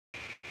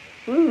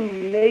Ooh,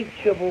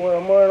 nature boy.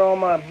 I'm wearing all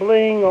my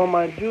bling, all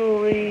my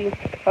jewelry.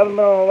 Haven't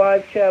been on a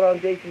live chat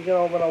on Jason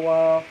Genova in a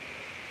while.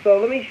 So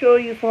let me show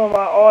you some of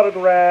my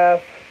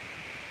autograph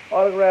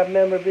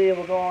memorabilia.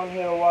 We'll go on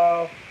here a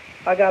while.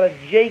 I got a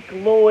Jake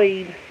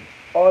Lloyd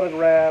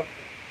autograph.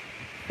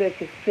 Sick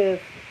as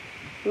piss.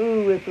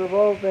 Ooh, it's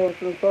revolting,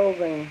 it's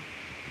insulting.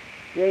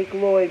 Jake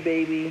Lloyd,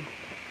 baby.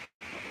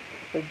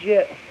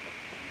 Legit.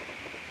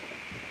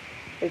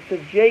 It's a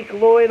Jake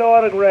Lloyd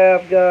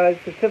autograph, guys.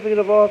 Certificate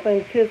of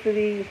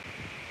authenticity.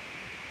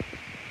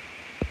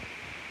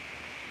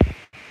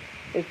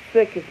 It's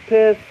sick as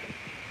piss.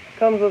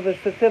 Comes with a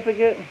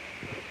certificate.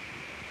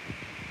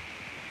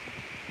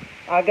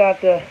 I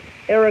got the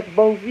Eric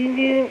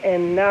Bozinian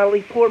and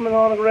Natalie Portman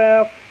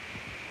autograph.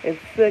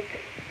 It's sick.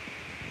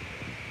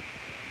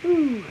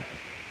 Whew.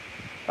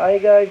 How you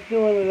guys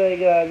doing today,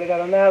 guys? I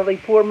got a Natalie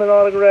Portman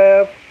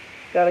autograph.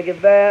 Gotta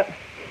get that.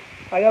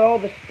 I got all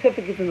the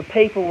certificates and the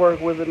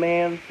paperwork with it,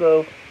 man,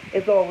 so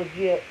it's all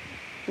legit.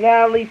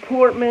 Natalie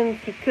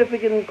Portman,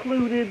 certificate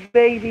included,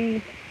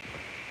 baby.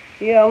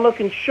 Yeah, I'm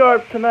looking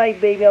sharp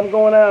tonight, baby. I'm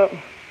going out.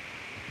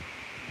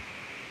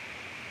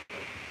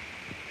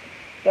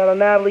 Got a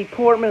Natalie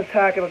Portman,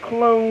 Attack of the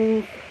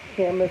Clones.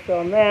 Can't miss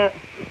on that.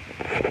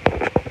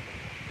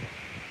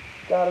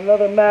 Got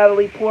another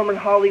Natalie Portman,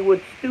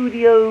 Hollywood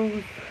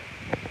Studios.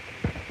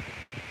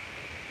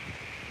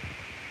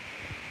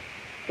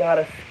 Got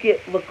a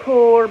Skip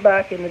LaCour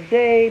back in the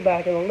day,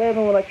 back in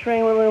 11 when I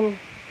trained with him.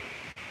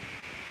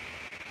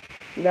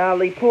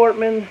 Natalie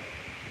Portman.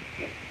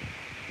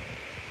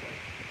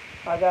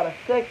 I got a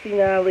sexy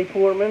Natalie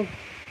Portman.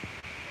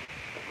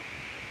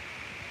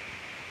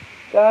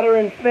 Got her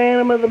in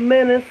Phantom of the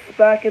Menace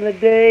back in the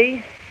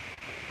day.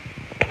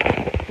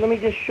 Let me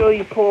just show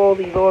you, pull all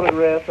these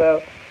autographs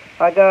out.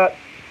 I got,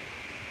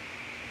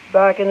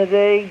 back in the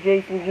day,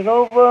 Jason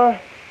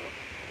Genova.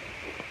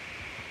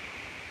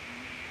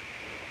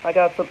 I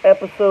got some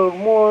Episode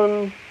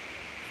 1,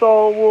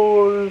 Star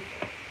Wars.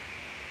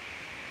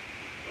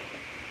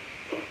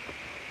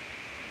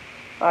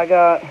 I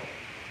got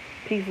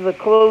pieces of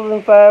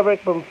clothing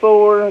fabric from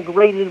Thor,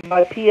 graded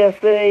by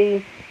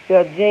PSA.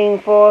 Got Jane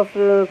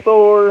Foster,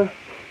 Thor.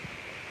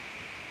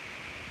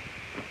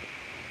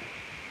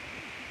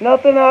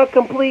 Nothing out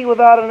complete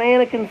without an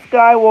Anakin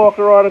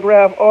Skywalker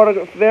autograph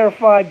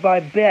verified by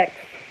Bex.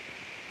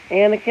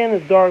 Anakin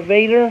is Darth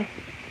Vader.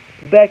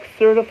 Bex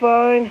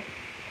certified.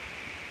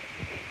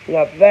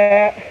 Got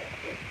that.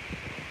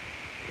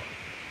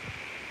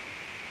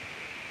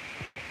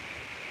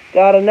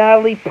 Got a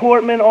Natalie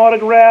Portman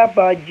autograph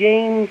by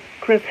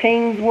Chris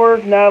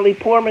Hainsworth, Natalie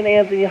Portman,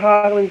 Anthony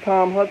Hopkins,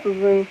 Tom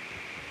Hutchinson.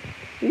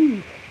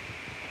 Ooh,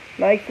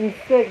 nice and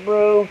sick,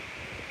 bro.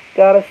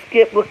 Got a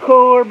Skip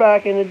LaCour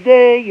back in the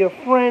day, your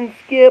friend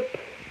Skip.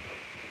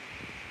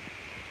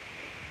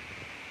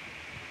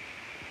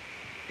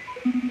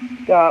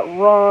 Got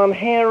Ron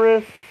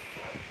Harris,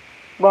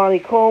 Ronnie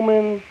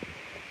Coleman.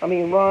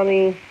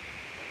 Ronnie.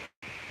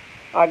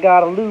 I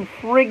got a Lou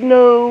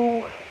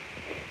Ferrigno.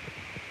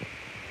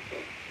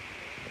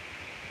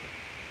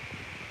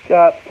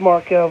 Got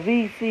Mark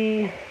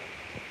Alvisi.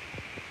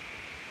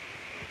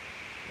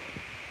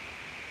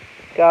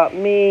 Got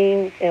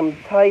me, M.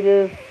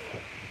 Titus.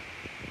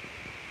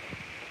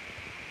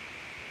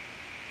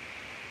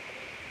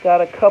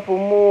 Got a couple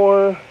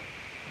more.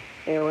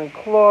 Aaron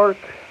Clark.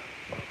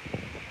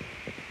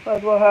 Might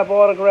as well have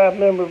autographed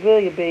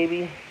memorabilia,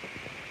 baby.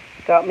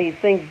 Got me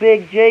Think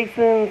Big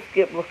Jason,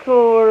 Skip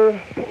LaCour.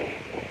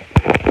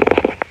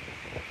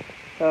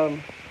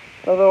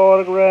 Another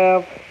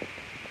autograph.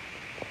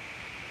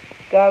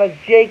 Got a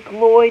Jake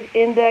Lloyd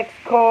index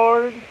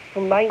card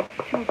from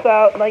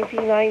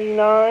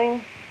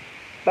 1999.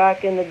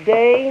 Back in the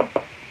day.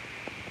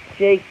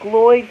 Jake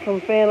Lloyd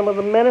from Phantom of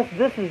the Menace.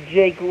 This is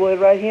Jake Lloyd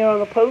right here on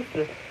the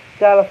poster.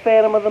 Got a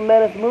Phantom of the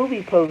Menace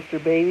movie poster,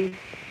 baby.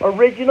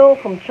 Original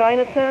from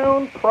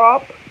Chinatown,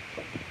 prop.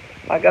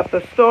 I got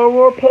the Star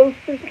Wars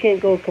posters.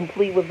 Can't go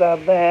complete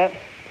without that.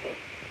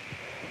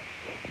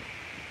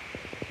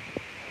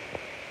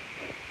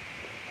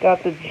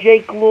 Got the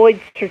Jake Lloyd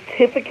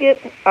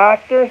certificate,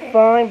 actor,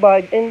 signed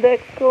by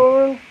index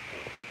card.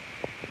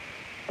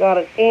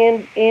 Got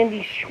an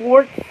Andy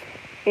Schwartz,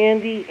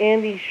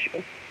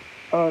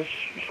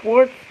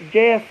 Schwartz,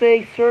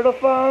 JSA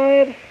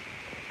certified.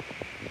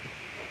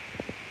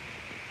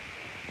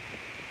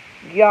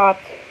 Got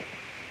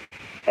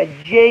a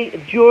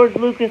George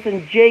Lucas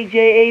and J.J.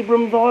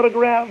 Abrams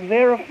autograph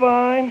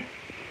verified.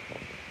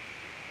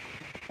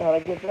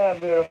 Gotta get that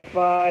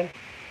verified.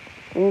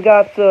 And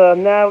got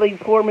Natalie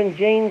Portman,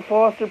 Jane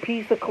Foster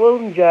piece of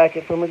clothing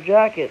jacket from her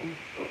jacket.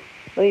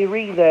 Let me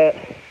read that.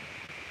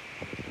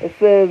 It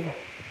says,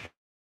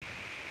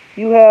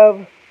 you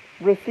have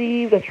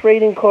received a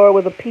trading card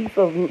with a piece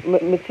of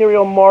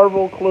material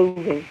Marvel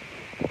clothing.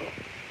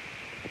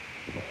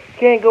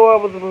 Can't go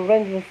out with the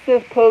Revenge of the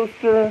Sith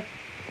poster.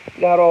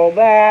 Got all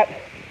that.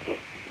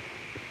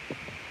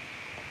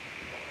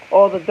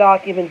 All the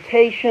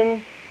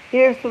documentation.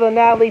 Here's for the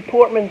Natalie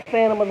Portman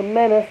Phantom of the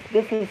Menace.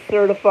 This is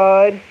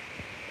certified.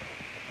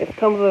 It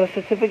comes with a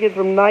certificate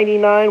from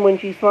 '99 when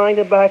she signed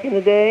it back in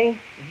the day.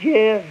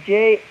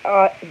 JISA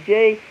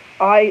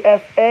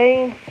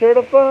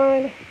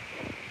certified.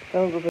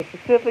 Comes with a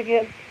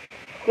certificate.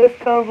 This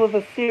comes with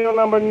a serial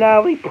number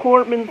Natalie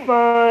Portman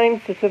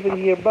signed. Certificate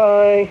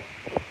hereby.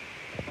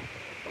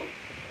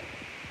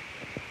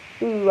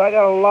 Ooh, I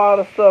got a lot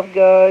of stuff,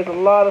 guys. A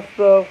lot of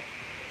stuff.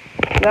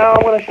 Now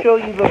I'm going to show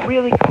you the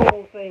really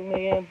cool thing,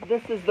 man.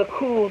 This is the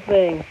cool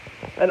thing.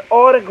 An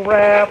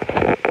autograph.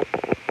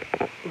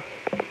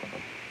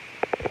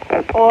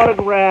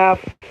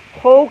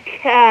 Whole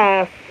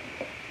cast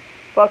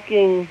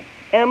fucking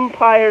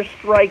Empire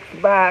Strikes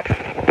Back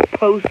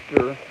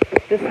poster.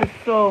 This is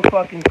so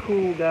fucking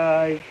cool,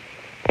 guys.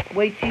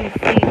 Wait till you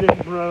see this,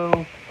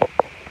 bro.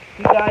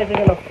 You guys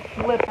are gonna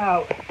flip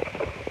out.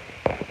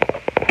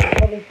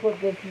 Let me put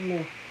this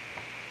here.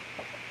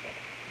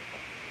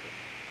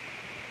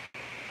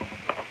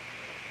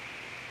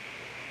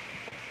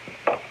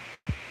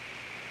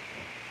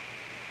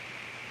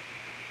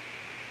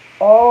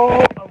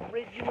 All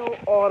original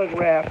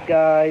autograph,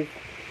 guys.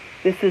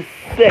 This is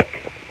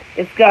sick.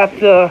 It's got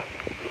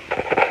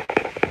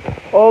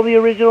all the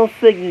original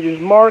signatures.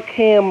 Mark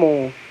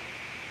Hamill.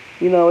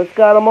 You know, it's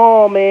got them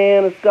all,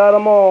 man. It's got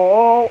them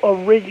all.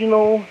 All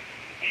original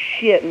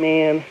shit,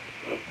 man.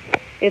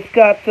 It's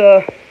got,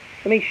 let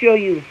me show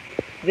you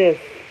this.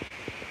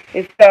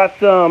 It's got,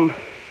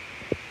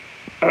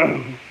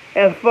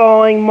 and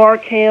following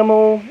Mark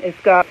Hamill,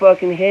 it's got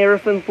fucking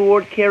Harrison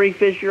Ford, Carrie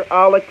Fisher,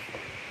 Alex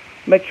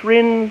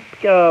McTrin,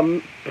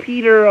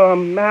 Peter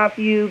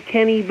Matthew,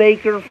 Kenny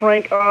Baker,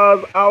 Frank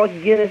Oz,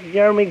 Alec Guinness,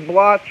 Jeremy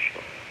Bloch,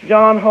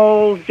 John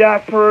Holes,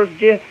 Jack Purse,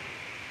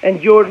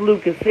 and George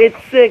Lucas. It's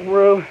sick,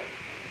 bro.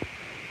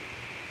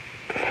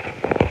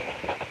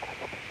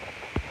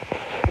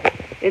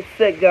 It's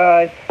sick,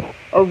 guys.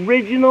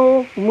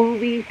 Original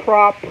movie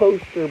prop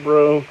poster,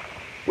 bro.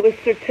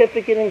 With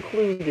certificate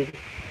included.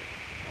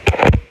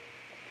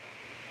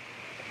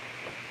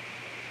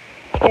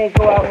 Can't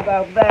go out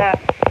without that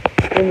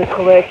in the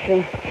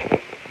collection.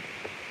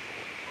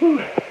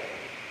 Whew.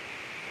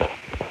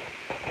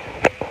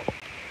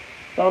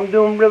 So I'm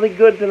doing really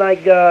good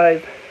tonight,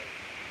 guys.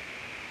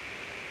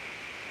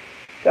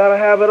 Gotta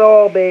have it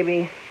all,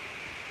 baby.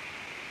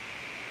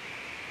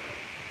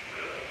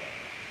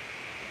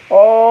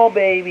 All,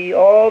 baby.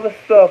 All the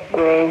stuff,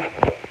 bro.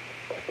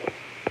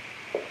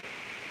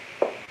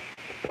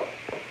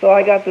 So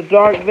I got the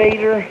Darth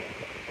Vader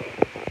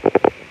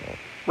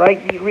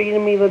right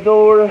greeting me the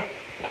door.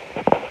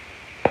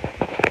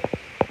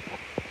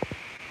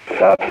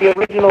 Got the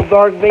original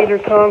Darth Vader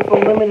console,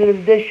 limited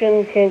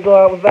edition. Can't go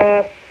out with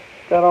that.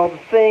 Got all the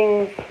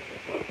things.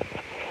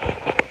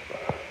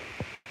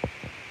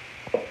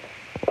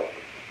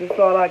 Just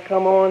thought I'd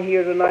come on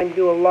here tonight and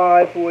do a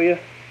live for you.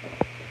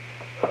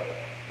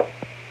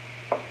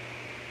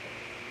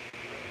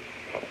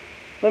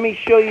 Let me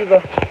show you the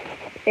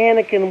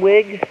Anakin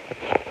wig.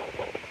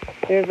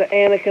 There's the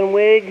Anakin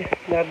wig.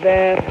 Got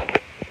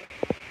that.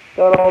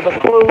 Got all the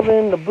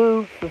clothing, the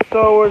boots, the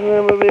Star Wars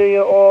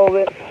memorabilia, all of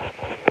it.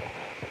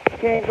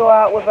 Can't go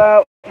out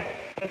without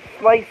the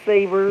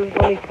lightsabers.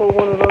 Let me pull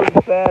one of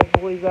those bad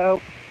boys out.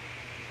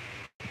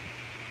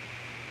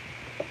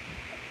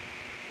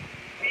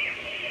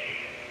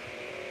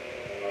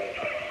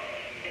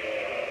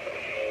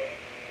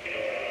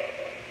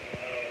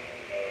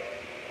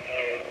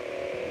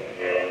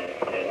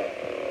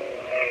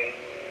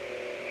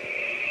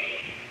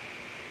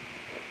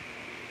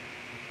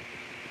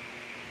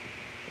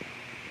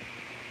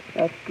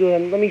 That's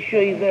good. Let me show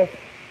you this.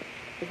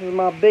 This is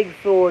my big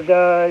sword,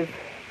 guys.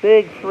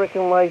 Big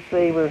frickin'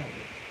 lightsaber.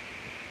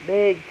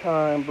 Big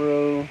time,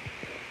 bro.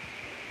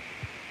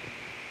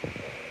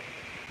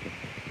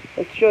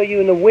 Let's show you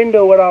in the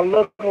window what I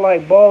look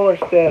like baller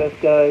status,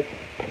 guys.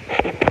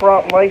 This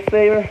prop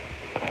lightsaber.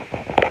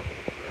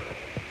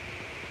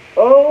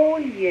 Oh,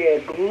 yeah.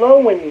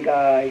 Glowing,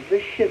 guys.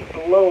 This shit's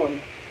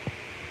glowing.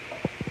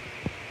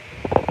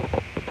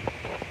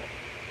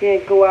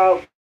 Can't go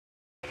out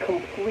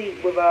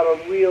complete without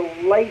a real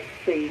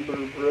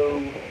lightsaber,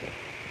 bro.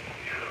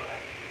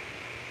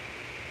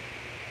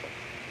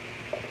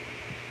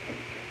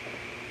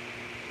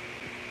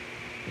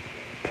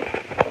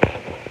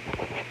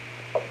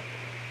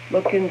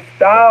 Looking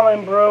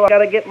styling, bro. I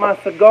gotta get my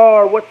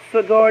cigar. What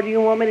cigar do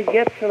you want me to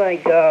get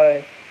tonight,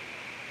 guys?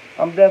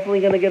 I'm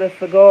definitely gonna get a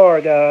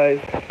cigar, guys.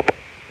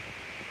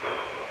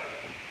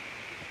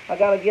 I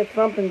gotta get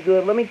something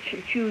good. Let me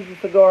choose the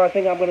cigar I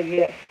think I'm gonna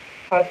get.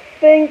 I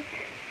think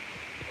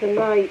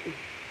tonight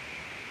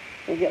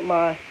I get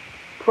my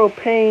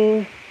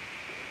propane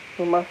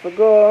for my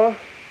cigar.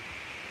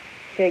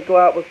 Can't go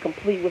out with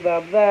complete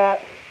without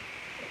that.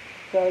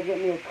 Gotta get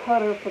me a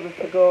cutter for the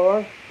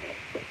cigar.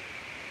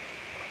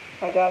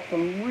 I got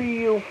some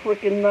real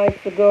freaking nice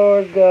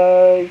cigars,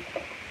 guys.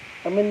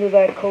 I'm into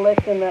that,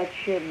 collecting that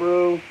shit,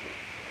 bro.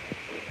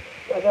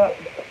 I got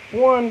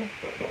one.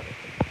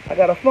 I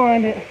gotta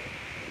find it.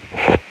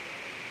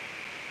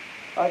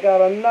 I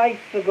got a nice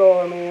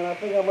cigar, man. I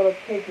think I'm gonna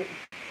take it.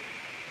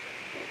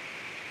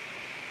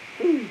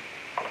 Ooh.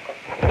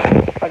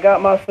 I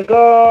got my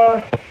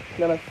cigar.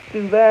 Gonna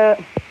do that.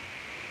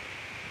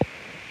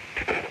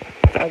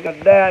 I got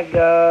that,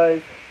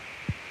 guys.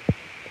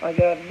 I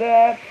got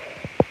that.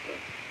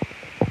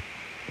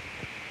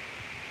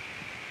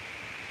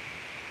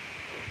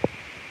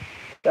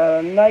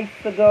 Got a nice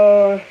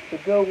cigar to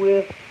go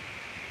with.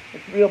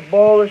 It's real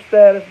baller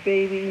status,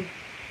 baby.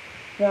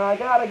 Now I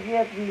gotta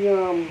get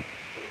the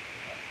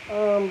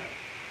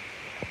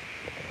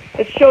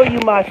let's show you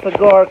my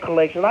cigar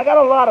collection. I got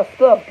a lot of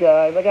stuff,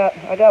 guys.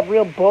 I got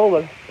real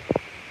baller.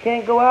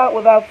 Can't go out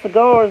without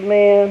cigars,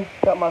 man.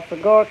 Got my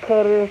cigar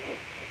cutter.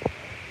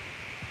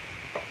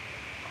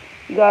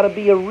 You gotta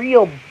be a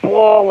real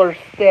baller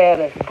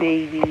status,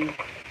 baby.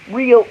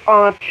 Real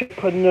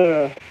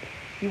entrepreneur.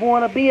 You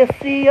wanna be a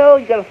CEO?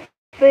 You gotta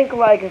think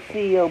like a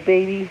CEO,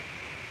 baby.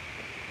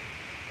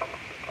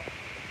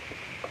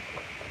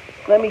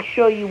 Let me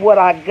show you what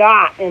I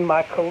got in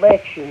my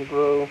collection,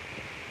 bro.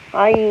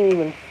 I ain't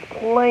even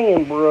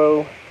playing,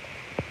 bro.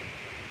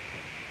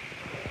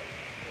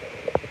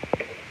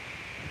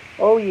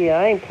 Oh yeah,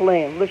 I ain't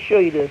playing. Let's show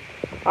you this.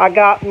 I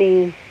got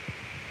me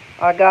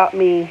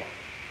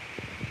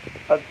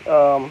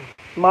a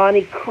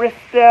Monte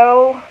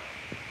Cristo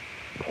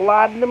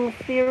Platinum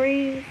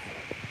Series.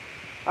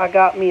 I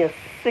got me a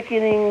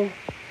sickening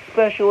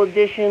special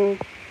edition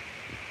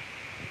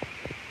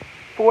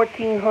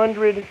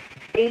 1400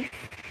 Ace.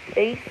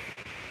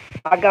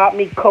 I got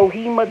me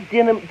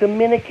Kohima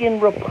Dominican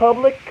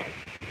Republic.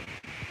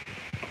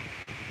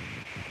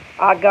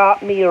 I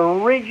got me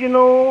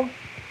original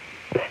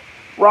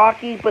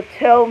Rocky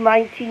Patel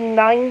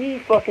 1990,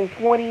 fucking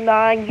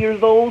 29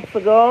 years old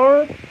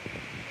cigar.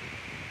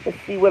 Let's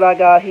see what I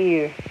got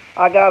here.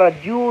 I got a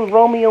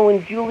Romeo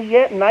and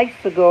Juliet, nice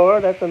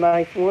cigar, that's a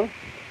nice one.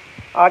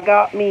 I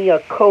got me a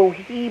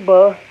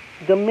Cohiba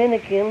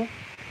Dominican.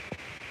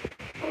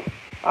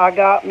 I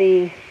got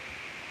me,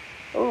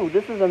 oh,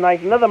 this is a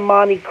nice, another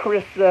Monte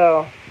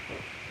Cristo.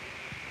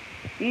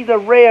 These are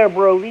rare,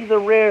 bro. These are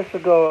rare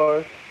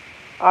cigars.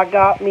 I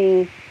got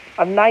me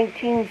a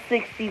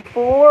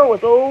 1964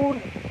 with old.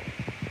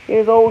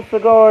 Here's old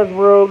cigars,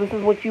 bro. This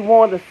is what you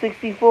want, the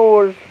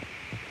 64s.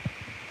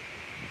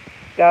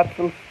 Got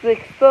some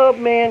sick stuff,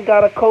 man.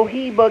 Got a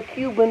Cohiba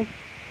Cuban.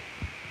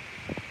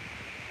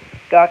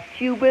 Got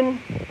Cuban.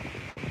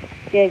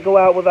 Can't go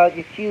out without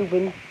your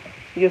Cuban.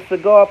 Your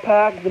cigar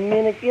pack,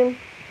 Dominican.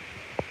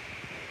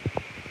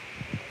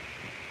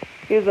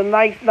 Here's a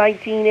nice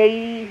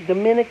 1980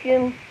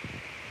 Dominican.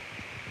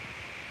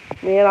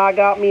 Man, I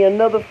got me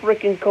another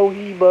freaking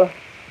Cohiba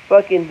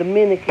fucking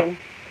Dominican.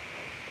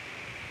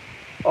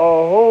 A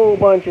whole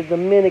bunch of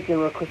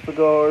Dominican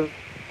cigars.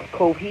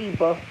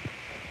 Cohiba.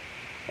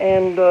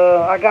 And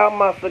I got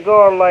my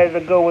cigar lighter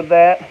to go with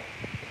that.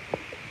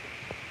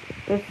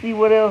 Let's see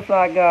what else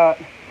I got.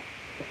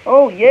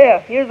 Oh yeah,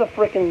 here's a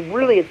freaking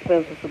really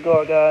expensive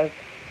cigar, guys.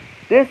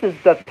 This is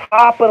the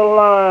top of the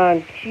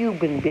line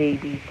Cuban,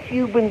 baby.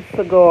 Cuban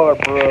cigar,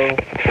 bro.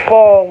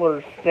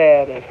 Baller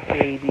status,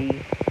 baby.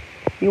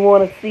 You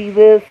want to see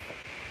this?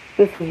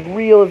 This is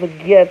real as it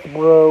gets,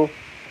 bro.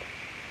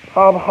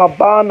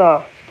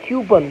 Habana,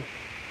 Cuban.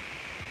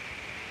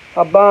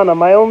 Habana,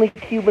 my only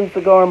Cuban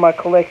cigar in my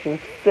collection.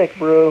 Sick,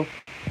 bro.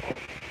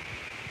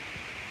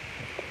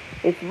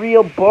 It's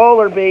real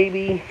baller,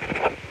 baby.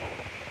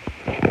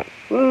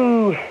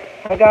 Ooh,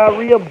 I got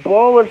real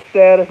baller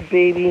status,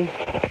 baby.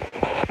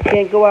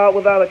 Can't go out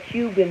without a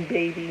Cuban,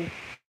 baby.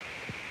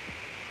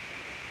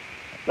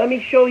 Let me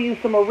show you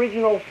some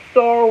original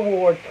Star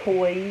Wars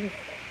toys.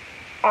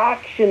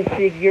 Action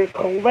figure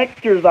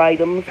collector's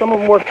items. Some of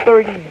them were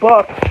 30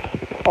 bucks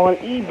on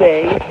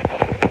eBay.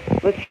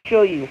 Let's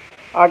show you.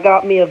 I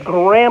got me a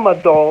Grandma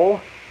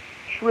doll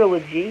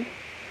trilogy.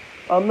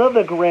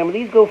 Another Grandma.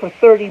 These go for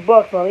 30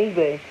 bucks on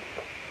eBay.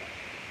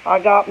 I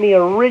got me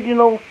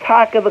original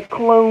Attack of the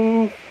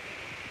Clones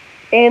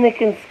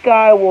Anakin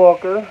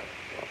Skywalker.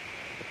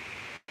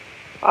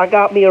 I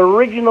got me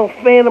original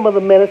Phantom of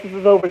the Menace. This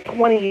is over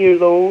 20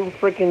 years old.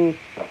 Freaking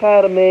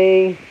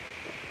Padme.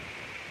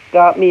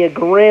 Got me a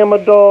Grandma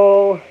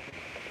doll.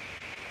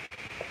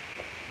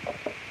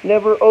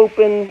 Never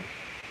opened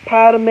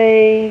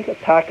Padme.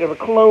 Attack of the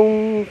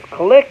Clones.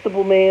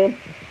 Collectible, man.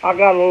 I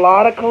got a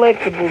lot of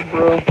collectibles,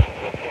 bro.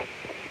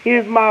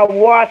 Here's my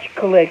watch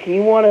collection.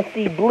 You want to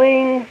see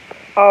bling?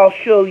 I'll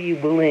show you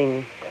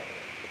bling.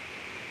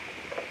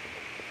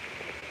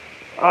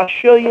 I'll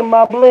show you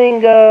my bling,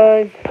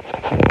 guys.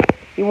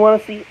 You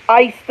want to see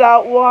iced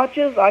out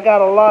watches? I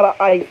got a lot of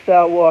iced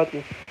out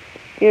watches.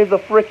 Here's a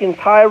freaking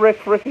Tyrex,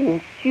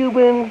 freaking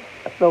Cuban,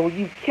 so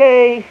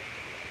UK.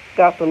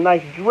 Got some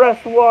nice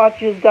dress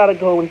watches. Gotta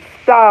go in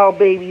style,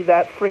 baby.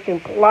 That freaking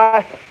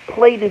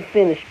plated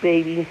finish,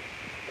 baby.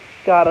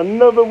 Got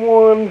another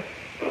one.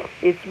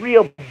 It's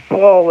real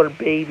baller,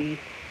 baby.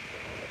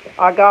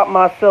 I got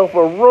myself a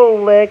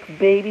Rolex,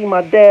 baby.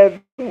 My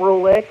dad's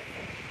Rolex.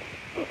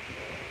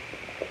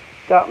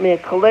 Got me a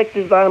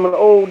collector's item, an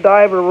old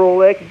diver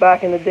Rolex,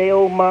 back in the day,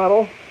 old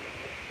model.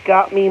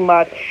 Got me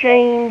my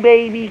chain,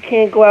 baby.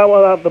 Can't go out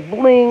without the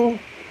bling.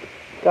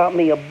 Got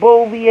me a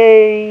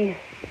Bouvier.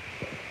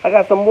 I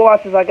got some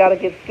watches I gotta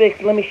get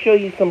fixed. Let me show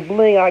you some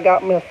bling. I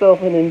got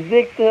myself an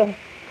Invicta.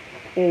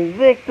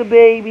 Invicta,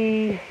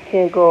 baby.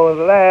 Can't go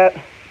over that.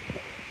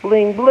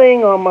 Bling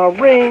bling on my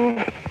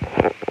ring.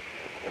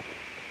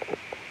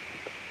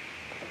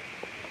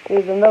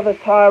 Here's another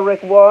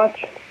Tyrek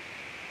watch.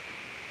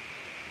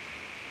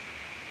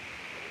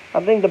 I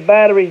think the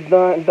battery's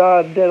died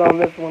dead on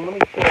this one. Let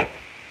me check.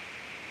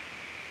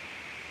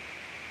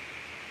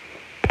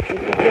 This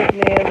is sick,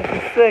 man.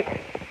 This is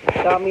sick.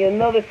 Got me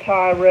another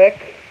Tyrek.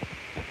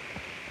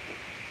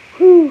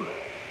 Whew.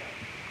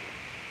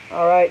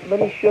 Alright, let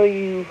me show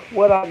you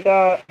what I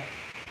got.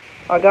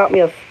 I got me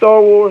a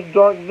Star Wars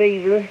Darth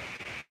Vader.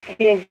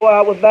 Can't go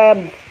out with that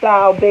in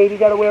style, baby.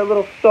 Gotta wear a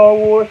little Star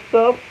Wars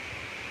stuff.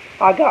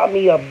 I got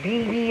me a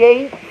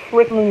BB-8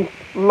 freaking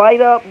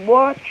light up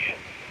watch.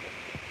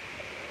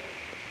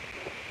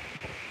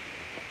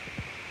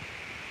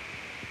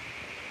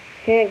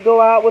 Can't go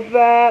out with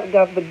that.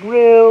 Got the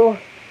grill.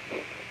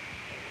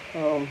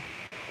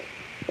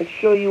 Let's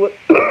show you what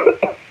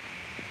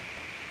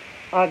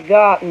I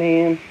got,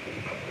 man.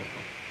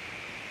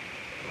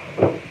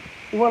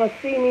 You want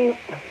to see me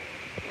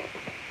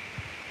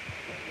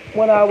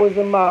when I was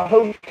in my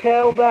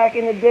hotel back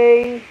in the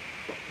day?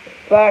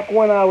 Back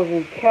when I was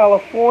in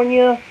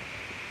California,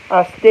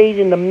 I stayed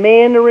in the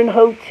Mandarin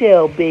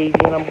Hotel, baby,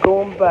 and I'm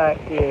going back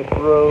there,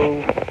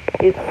 bro.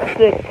 It's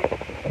sick.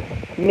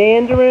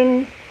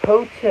 Mandarin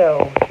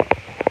Hotel.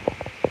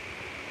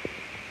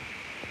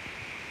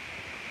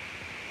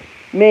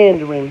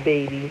 Mandarin,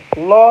 baby.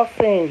 Los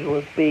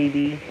Angeles,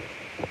 baby.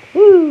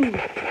 Woo!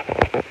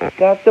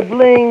 Got the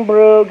bling,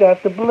 bro.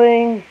 Got the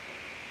bling.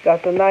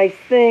 Got the nice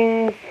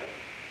things.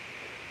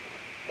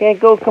 Can't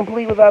go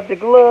complete without the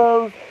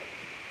gloves.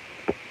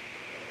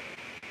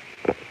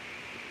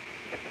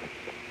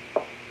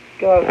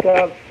 Got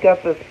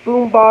the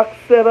boombox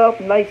set up.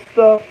 Nice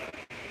stuff.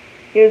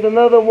 Here's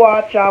another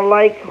watch I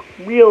like.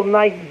 Real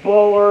nice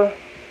baller.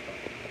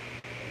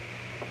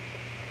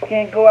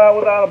 Can't go out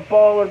without a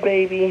baller,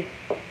 baby.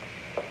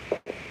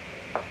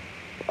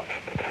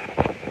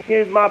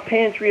 Here's my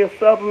pantry of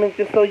supplements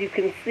just so you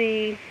can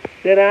see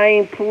that I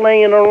ain't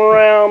playing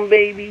around,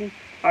 baby.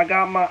 I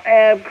got my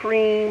ab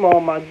cream,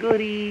 all my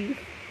goodies,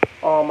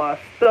 all my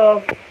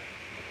stuff.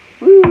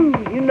 Woo,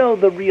 you know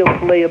the real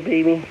player,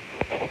 baby.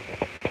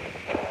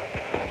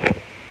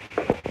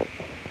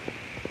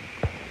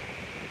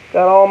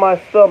 Got all my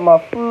stuff, my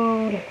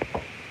food.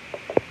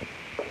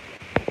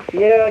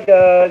 Yeah,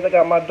 guys, I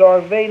got my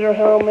Darth Vader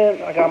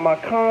helmet. I got my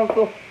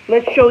console.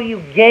 Let's show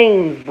you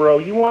games, bro.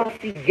 You want to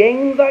see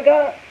games I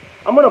got?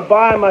 I'm going to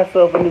buy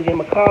myself a new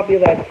game, a copy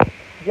of that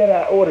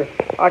Jedi Order.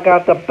 I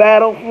got the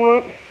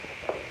Battlefront.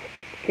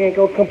 Can't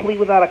go complete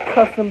without a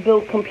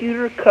custom-built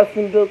computer.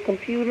 Custom-built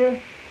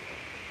computer.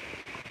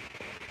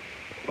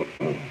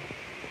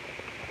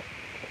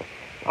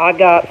 I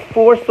got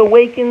Force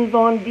Awakens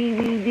on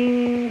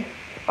DVD.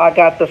 I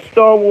got the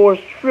Star Wars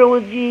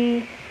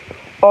trilogy.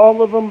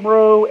 All of them,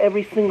 bro.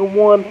 Every single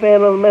one.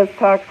 Phantom Menace,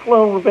 Attack of the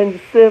Clone, Revenge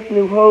of the Sith,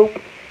 New Hope,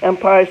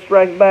 Empire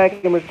Strikes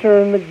Back, and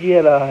Return of the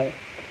Jedi.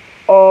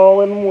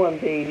 All in one,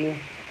 baby.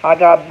 I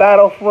got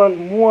Battlefront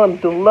 1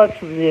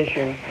 Deluxe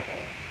Edition.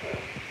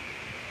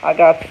 I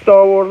got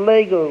Star Wars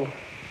Lego.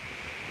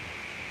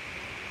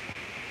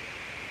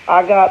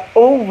 I got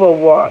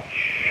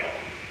Overwatch.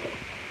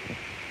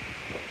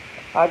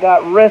 I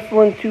got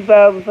Wrestling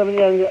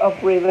 2017. I need to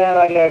upgrade that.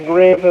 I got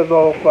Grand Theft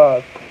Auto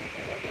 5.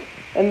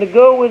 And to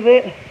go with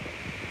it,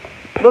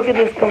 look at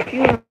this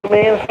computer,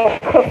 man. It's all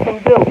custom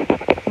built.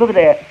 Look at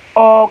that.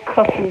 All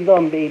custom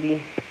done,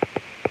 baby.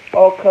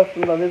 All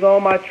custom done. There's all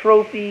my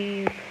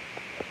trophies.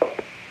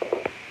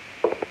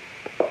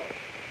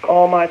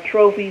 All my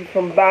trophies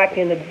from back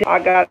in the day. I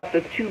got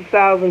the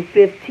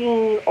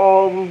 2015,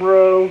 all of them,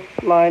 bro,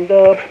 lined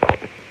up.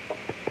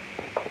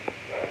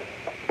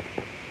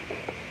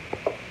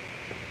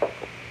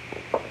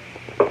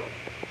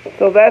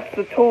 So that's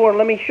the tour.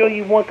 Let me show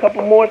you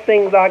couple more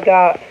things I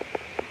got.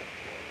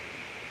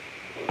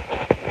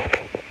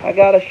 I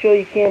gotta show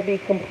you can't be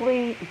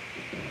complete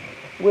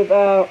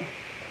without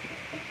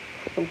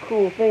some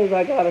cool things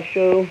I gotta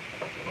show.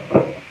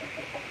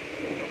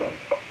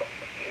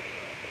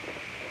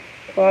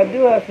 So I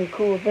do have some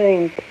cool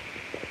things.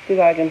 See if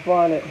I can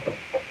find it.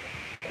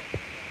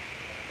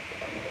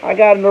 I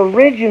got an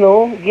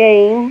original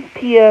game,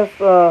 PS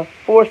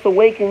Force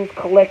Awakens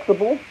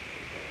collectible.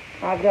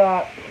 I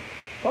got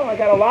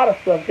a lot of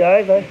stuff,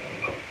 guys.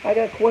 I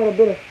got quite a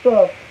bit of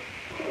stuff.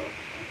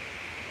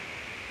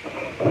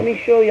 Let me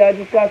show you. I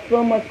just got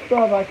so much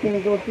stuff I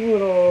can't go through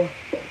it all.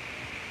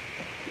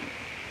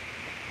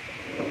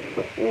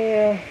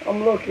 Yeah,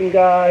 I'm looking,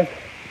 guys.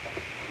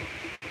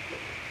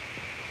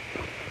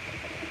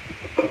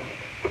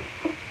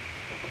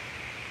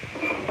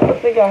 I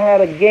think I had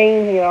a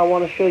game here I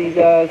want to show you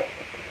guys.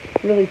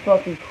 Really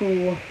fucking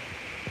cool.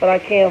 But I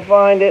can't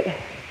find it.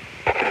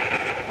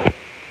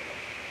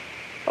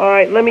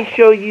 Alright, let me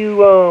show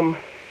you,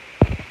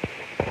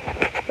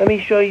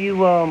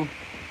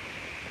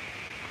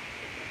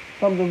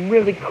 something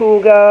really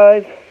cool,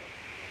 guys.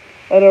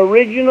 An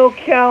original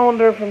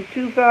calendar from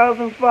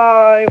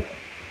 2005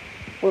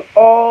 with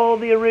all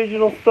the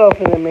original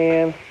stuff in it,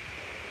 man.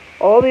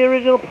 All the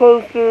original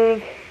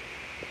posters.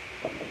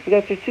 You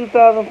got your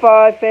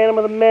 2005 Phantom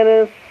of the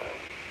Menace.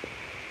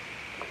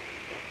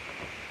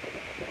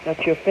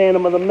 Got your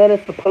Phantom of the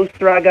Menace, the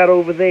poster I got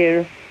over there.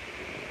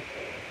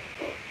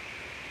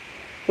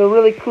 It's a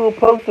really cool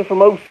poster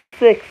from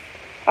 '06.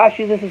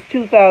 Actually, this is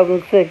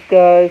 2006,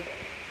 guys.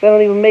 They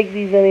don't even make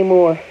these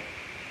anymore.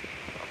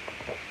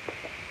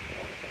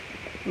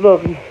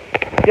 Look,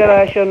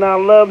 Jedi shall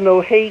not love,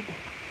 no hate.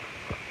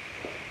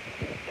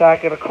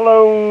 Attack of the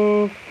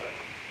Clones.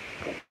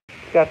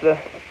 Got the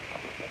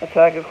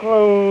Attack of the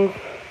Clones.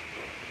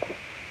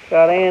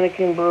 Got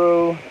Anakin,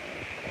 bro.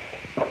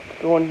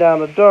 Going down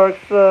the dark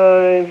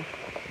side.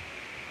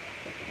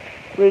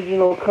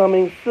 Original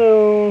coming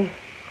soon.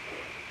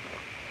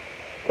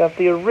 Got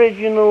the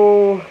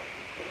original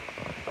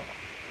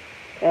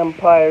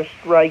Empire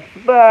Strikes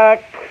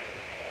Back.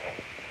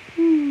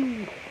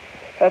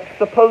 That's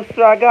the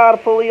poster I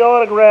got, fully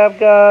autographed,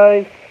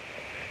 guys.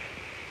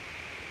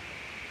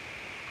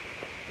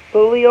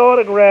 Fully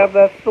autographed,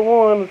 that's the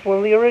one. It's one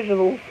of the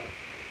originals.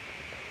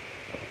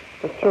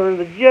 Return of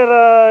the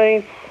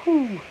Jedi.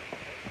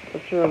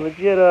 Return of the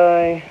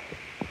Jedi.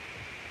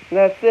 And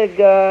that's it,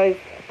 guys.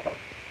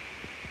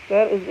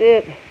 That is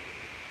it.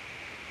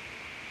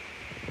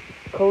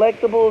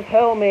 Collectible as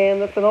hell, man.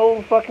 That's an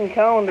old fucking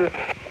calendar.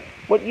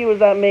 What year was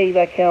that made,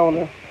 that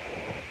calendar?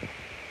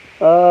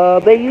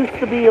 They used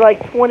to be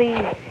like 20...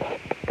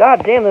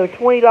 God damn, they were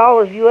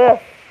 $20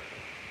 US.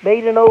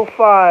 Made in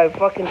 '05.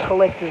 Fucking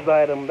collector's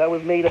item. That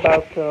was made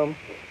about,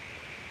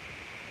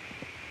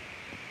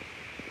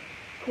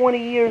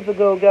 20 years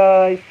ago,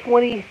 guys.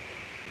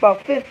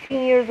 About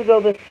 15 years ago,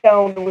 this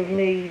calendar was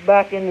made,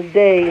 back in the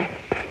day.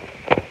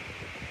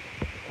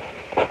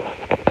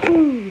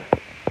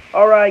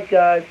 Alright,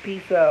 guys.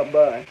 Peace out.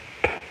 Bye.